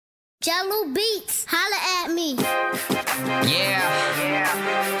Jello Beats, holla at me. Yeah.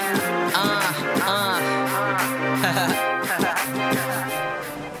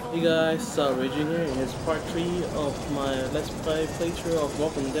 Hey guys, Raging here, and it's part 3 of my Let's Play playthrough of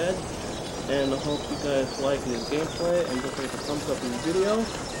Undead. And I hope you guys like this gameplay, and don't forget to thumbs up in the video,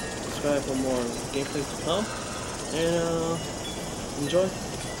 subscribe for more gameplay to come, and enjoy.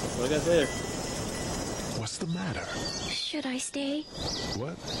 What I got there. What's the matter? Should I stay?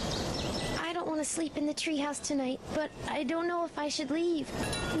 What? I don't want to sleep in the treehouse tonight, but I don't know if I should leave.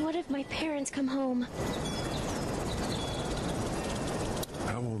 What if my parents come home?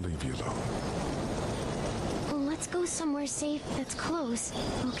 I won't leave you alone. Well, let's go somewhere safe that's close,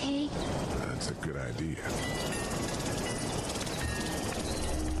 okay? That's a good idea.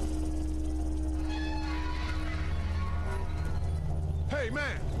 Hey,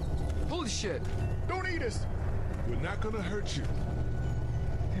 man! Holy shit! Don't eat us! We're not gonna hurt you.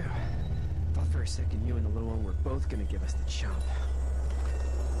 Yeah. Thought for a second you and the little one were both gonna give us the chomp.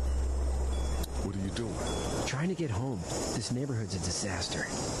 What are you doing? Trying to get home. This neighborhood's a disaster.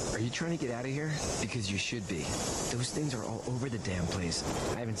 Are you trying to get out of here? Because you should be. Those things are all over the damn place.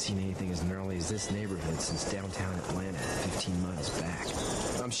 I haven't seen anything as gnarly as this neighborhood since downtown Atlanta, 15 miles back.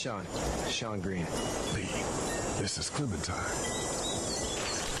 I'm Sean. Sean Green. Lee, this is Clementine.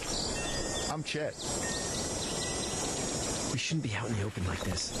 I'm Chet. We shouldn't be out in the open like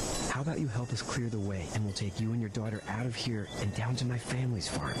this. How about you help us clear the way, and we'll take you and your daughter out of here and down to my family's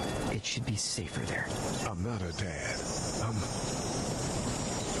farm. It should be safer there. I'm not her dad. I'm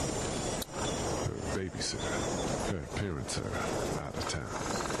her babysitter. Her parents are out of town.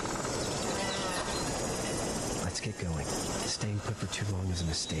 Let's get going. Staying put for too long is a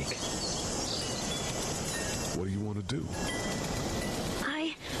mistake. What do you want to do?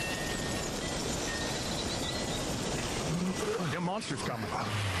 The monster's coming.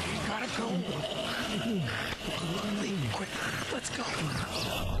 We gotta go. Leave, quick. Let's go.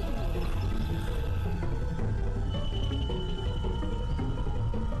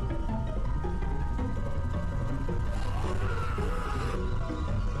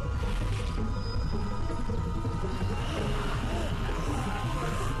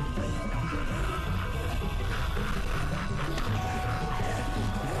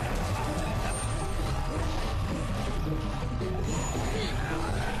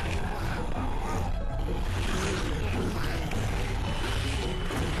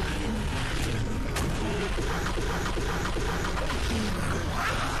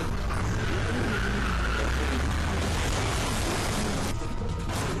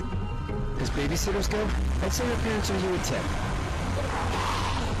 As babysitters go, I'd say your parents are you a tip.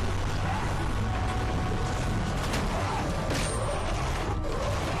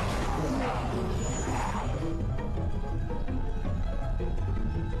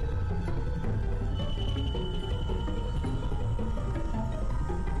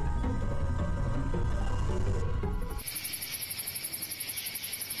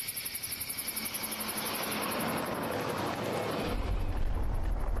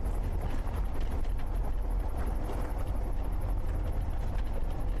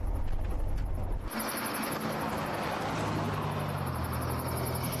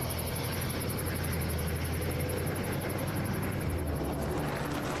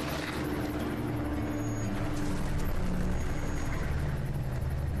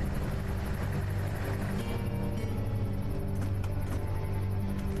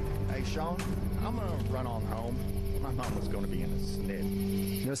 Hey, Sean, I'm gonna run on home. My mom was gonna be in a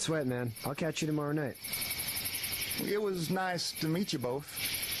snit. No sweat, man. I'll catch you tomorrow night. It was nice to meet you both.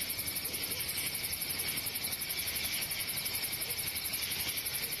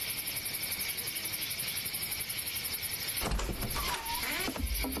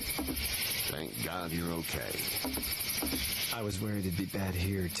 Thank God you're okay. I was worried it'd be bad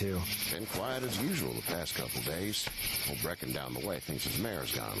here, too. Been quiet as usual the past couple days. Old Brecken down the way thinks his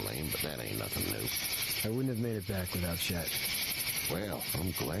mare's gone lame, but that ain't nothing new. I wouldn't have made it back without Chet. Well,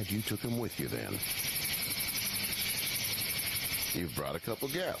 I'm glad you took him with you then. You've brought a couple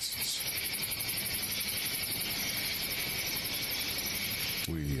guests.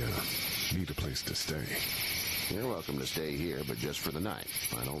 We, need a place to stay. You're welcome to stay here, but just for the night.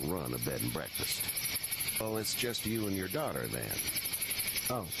 I don't run a bed and breakfast. Well, it's just you and your daughter then.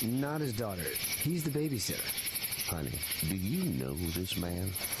 Oh, not his daughter. He's the babysitter. Honey, do you know this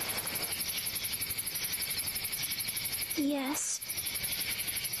man? Yes.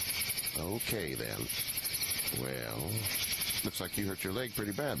 Okay, then. Well, looks like you hurt your leg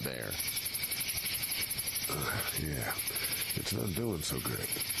pretty bad there. Yeah, it's not doing so good.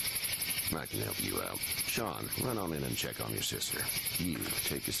 I can help you out. Sean, run on in and check on your sister. You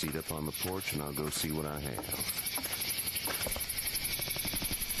take a seat up on the porch and I'll go see what I have.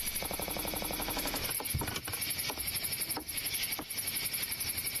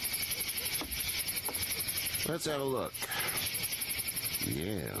 Let's have a look.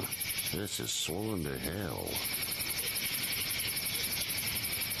 Yeah, this is swollen to hell.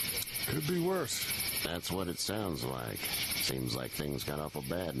 Could be worse. That's what it sounds like. Seems like things got awful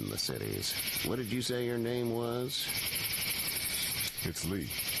bad in the cities. What did you say your name was? It's Lee.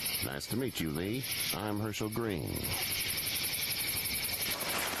 Nice to meet you, Lee. I'm Herschel Green.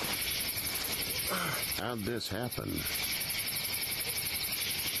 How'd this happen?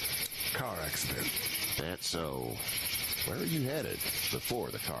 Car accident. That's so. Where are you headed before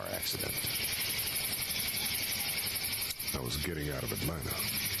the car accident? I was getting out of Atlanta.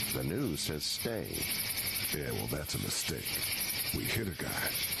 The news says stay. Yeah, well, that's a mistake. We hit a guy.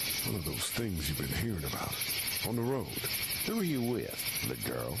 One of those things you've been hearing about. On the road. Who are you with? The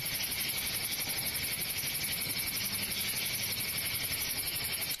girl?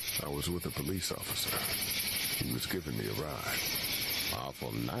 I was with a police officer. He was giving me a ride.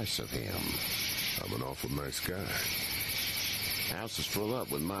 Awful nice of him. I'm an awful nice guy. House is full up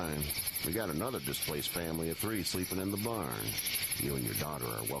with mine. We got another displaced family of 3 sleeping in the barn. You and your daughter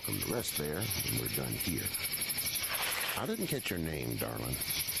are welcome to rest there, and we're done here. I didn't catch your name, darling.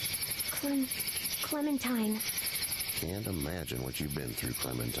 Clementine. Can't imagine what you've been through,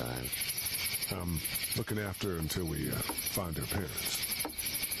 Clementine. I'm looking after her until we find her parents.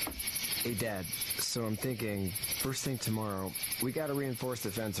 Hey, Dad, so I'm thinking, first thing tomorrow, we gotta reinforce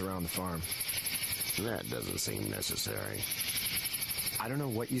the fence around the farm. That doesn't seem necessary. I don't know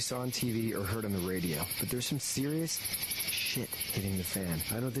what you saw on TV or heard on the radio, but there's some serious shit hitting the fan.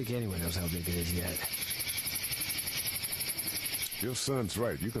 I don't think anyone knows how big it is yet. Your son's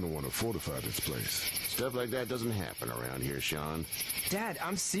right. You're gonna want to fortify this place. Stuff like that doesn't happen around here, Sean. Dad,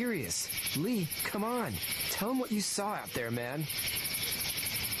 I'm serious. Lee, come on. Tell him what you saw out there, man.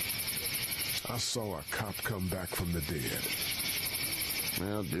 I saw a cop come back from the dead.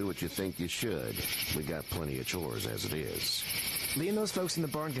 Well, do what you think you should. We got plenty of chores as it is. Lee and those folks in the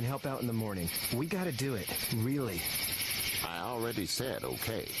barn can help out in the morning. We gotta do it. Really. I already said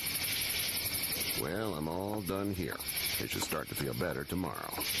okay. Well, I'm all done here. It should start to feel better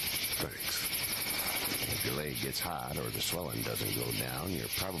tomorrow. Thanks. If your leg gets hot or the swelling doesn't go down, you're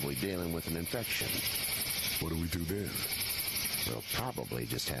probably dealing with an infection. What do we do then? We'll probably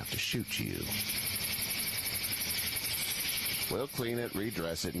just have to shoot you. We'll clean it,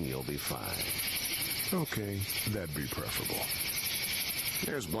 redress it, and you'll be fine. Okay, that'd be preferable.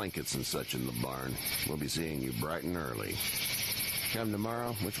 There's blankets and such in the barn. We'll be seeing you bright and early. Come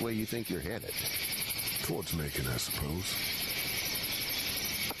tomorrow, which way you think you're headed? Towards Macon, I suppose.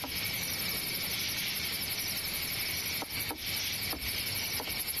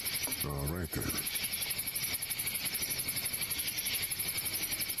 All right, then.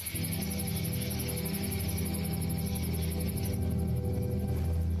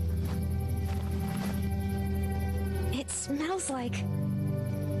 It smells like...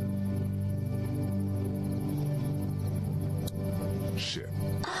 Shit.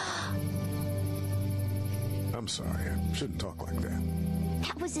 I'm sorry. I shouldn't talk like that.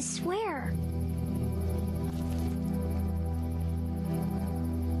 That was a swear.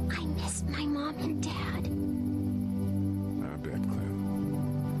 I miss my mom and dad. I bet, Clem.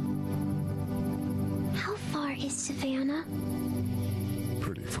 How far is Savannah?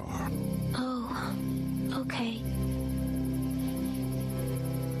 Pretty far. Oh, okay.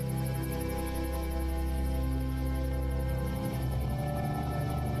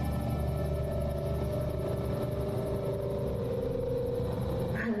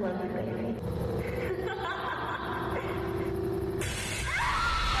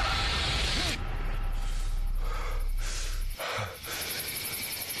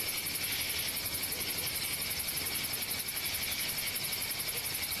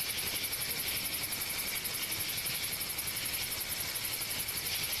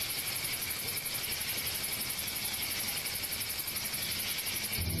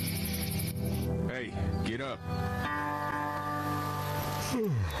 Hey, get up.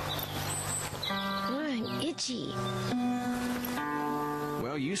 I'm itchy.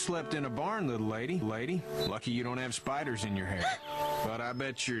 Well, you slept in a barn, little lady. Lucky you don't have spiders in your hair. But I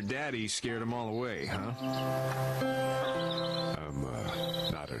bet your daddy scared them all away, huh? I'm,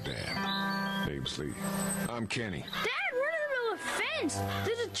 not her dad. Name's Lee. I'm Kenny. Dad, we're in the middle of a fence.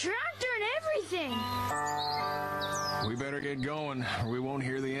 There's a tractor and everything. We better get going, or we won't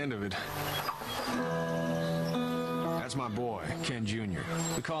hear the end of it. That's my boy, Ken Jr.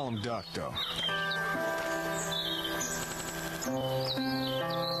 We call him Duck, though.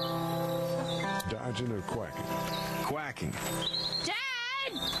 Dodging or quacking? Quacking.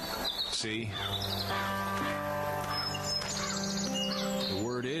 Dad! See? The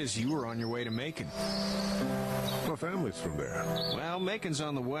word is you were on your way to Macon. My family's from there. Well, Macon's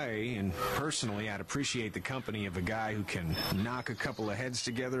on the way, and personally, I'd appreciate the company of a guy who can knock a couple of heads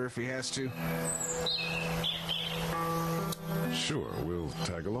together if he has to. Sure, we'll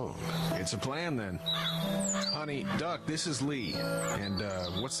tag along. It's a plan, then. Honey, Duck, this is Lee. And,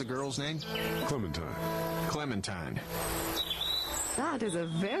 what's the girl's name? Clementine. Clementine. That is a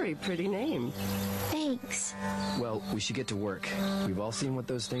very pretty name. Thanks. Well, we should get to work. We've all seen what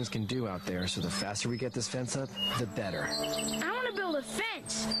those things can do out there, so the faster we get this fence up, the better. I want to build a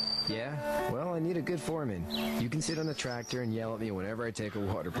fence. Yeah? Well, I need a good foreman. You can sit on the tractor and yell at me whenever I take a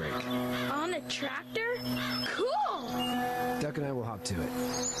water break. On a tractor? Cool! Duck and I will hop to it.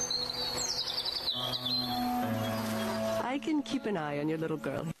 I can keep an eye on your little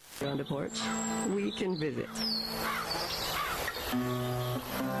girl here on the porch. We can visit.